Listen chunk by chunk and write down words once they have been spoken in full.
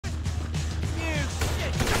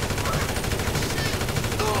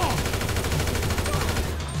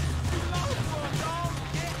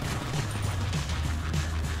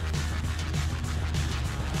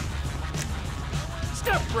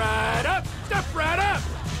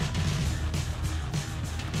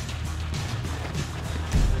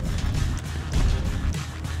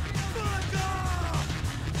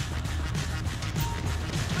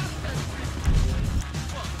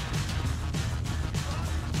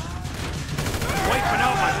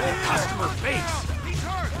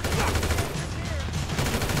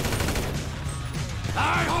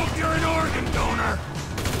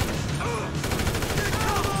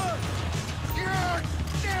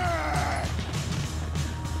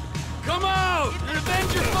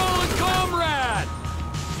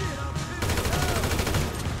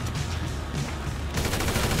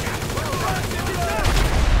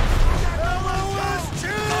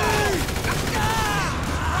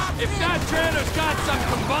If that trailer's got some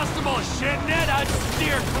combustible shit in it, I'd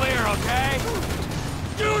steer clear, okay?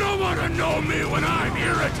 You don't want to know me when I'm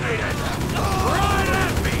irritated! Right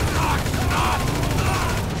at me, knock!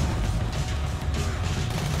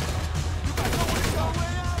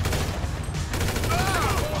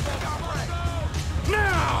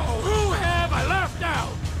 Now, who have I left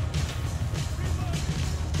out?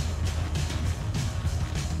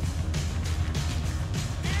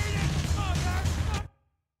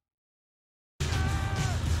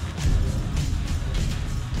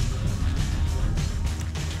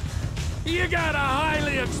 You got a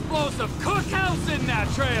highly explosive cookhouse in that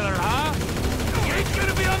trailer, huh? You ain't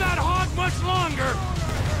gonna be on that hog much longer.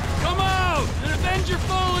 Come out and avenge your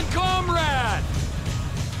fallen comrade.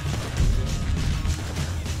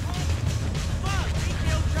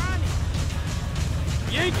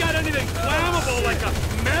 You ain't got anything flammable like a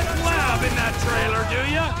meth lab in that trailer, do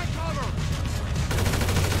ya?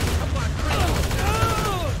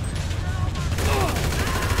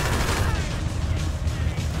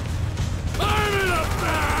 I'm in a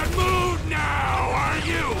bad mood now! Are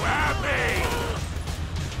you happy?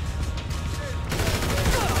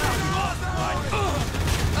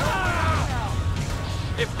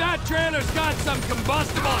 If that trailer's got some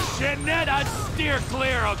combustible shit in it, I'd steer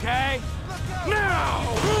clear, okay? Now,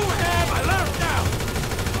 who have I left out?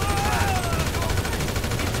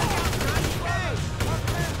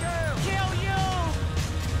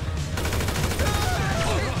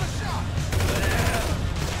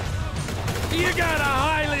 You got a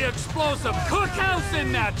highly explosive cookhouse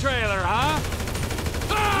in that trailer, huh?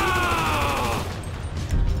 Ah!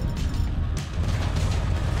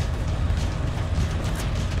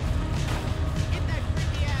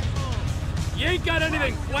 You ain't got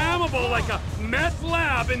anything flammable like a meth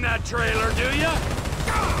lab in that trailer, do ya?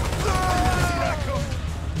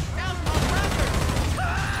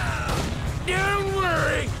 Don't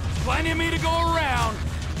worry, there's plenty of me to go around.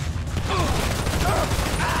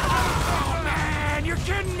 Oh man, you're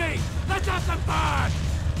kidding me! Let's have some fun!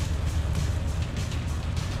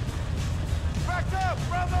 Back up,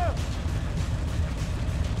 brother!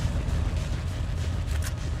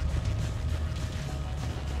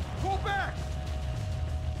 Pull back!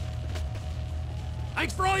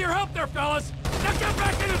 Thanks for all your help there, fellas! Now get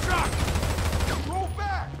back in the truck! Roll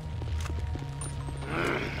back!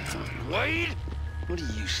 Wade? What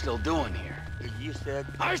are you still doing here? You said...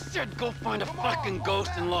 I said go find a fucking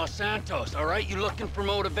ghost in Los Santos, all right? You looking for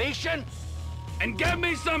motivation? And get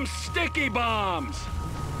me some sticky bombs!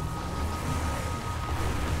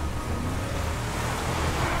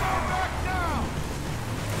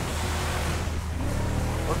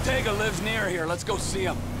 Ortega lives near here. Let's go see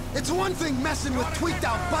him. It's one thing messing with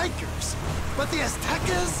tweaked-out bikers, but the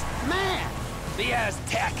Aztecas? Man! The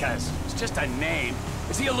Aztecas. It's just a name.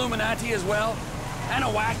 Is he Illuminati as well?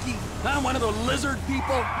 Anawaki? Huh? One of the lizard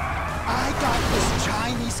people? I got this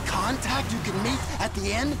Chinese contact you can meet at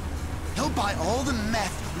the end. He'll buy all the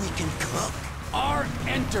meth we can cook. Our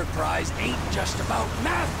enterprise ain't just about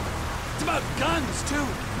meth. It's about guns, too.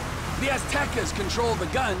 The Aztecas control the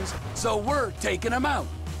guns, so we're taking them out.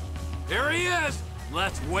 There he is.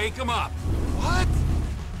 Let's wake him up. What?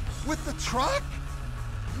 With the truck?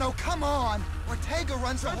 No, come on. Ortega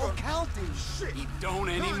runs the whole county. Shit. He don't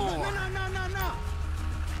anymore. No.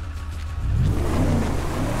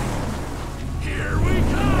 Here we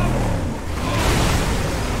come!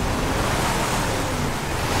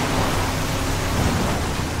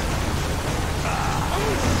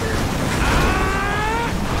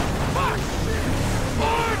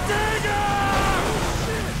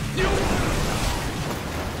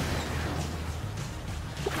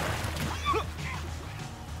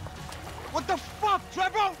 What the fuck,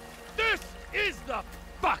 Trevor? This is the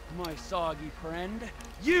fuck, my soggy friend.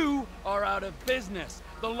 You are out of business.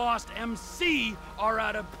 The Lost MC are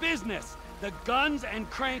out of business. The guns and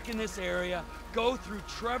crank in this area go through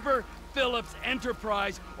Trevor Phillips'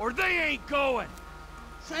 enterprise, or they ain't going.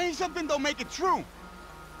 Saying something don't make it true.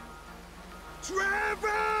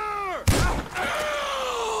 Trevor!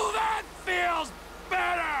 Oh, that feels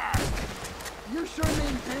better! You sure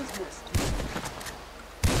mean business.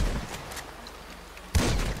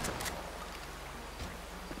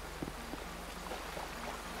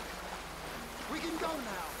 We can go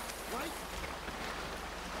now, right?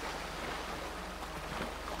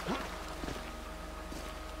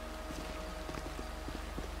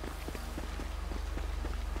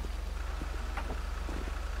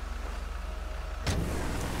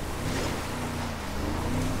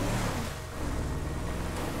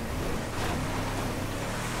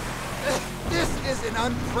 This is an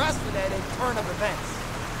unprecedented turn of events.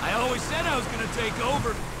 I always said I was gonna take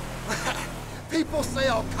over. People say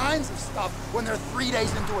all kinds of stuff when they're 3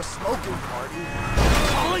 days into a smoking party.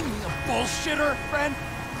 Calling me a bullshitter, friend?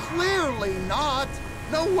 Clearly not.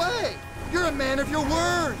 No way. You're a man of your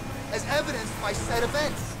word, as evidenced by said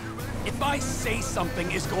events. If I say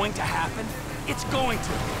something is going to happen, it's going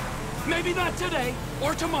to. Maybe not today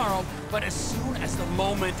or tomorrow, but as soon as the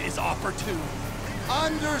moment is opportune.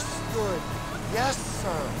 Understood. Yes,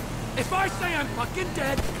 sir. If I say I'm fucking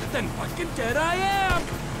dead, then fucking dead I am.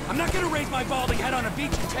 I'm not gonna raise my balding head on a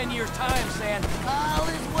beach in 10 years' time saying, all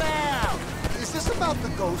is well. Is this about the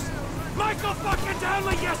ghost? Michael fucking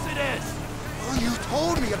Townley, yes it is! Well, you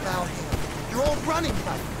told me about him. Your old running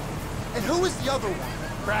buddy. And who is the other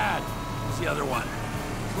one? Brad is the other one.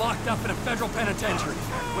 Locked up in a federal penitentiary.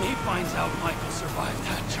 When he finds out Michael survived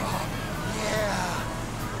that job. Yeah.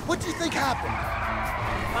 What do you think happened?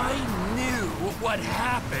 I knew what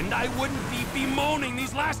happened. I wouldn't be bemoaning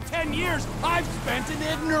these last 10 years I've spent in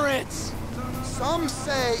ignorance. Some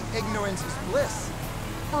say ignorance is bliss.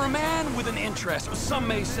 For a man with an interest, or some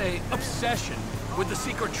may say obsession, with the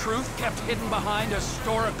secret truth kept hidden behind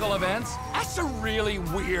historical events, that's a really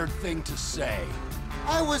weird thing to say.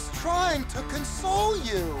 I was trying to console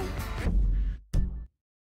you.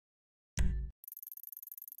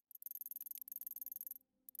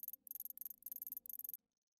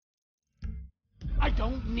 I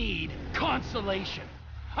don't need consolation.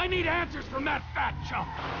 I need answers from that fat chump.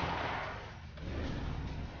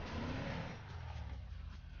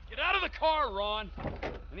 Get out of the car, Ron.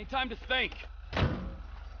 I need time to think.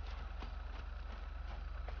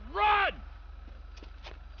 Run!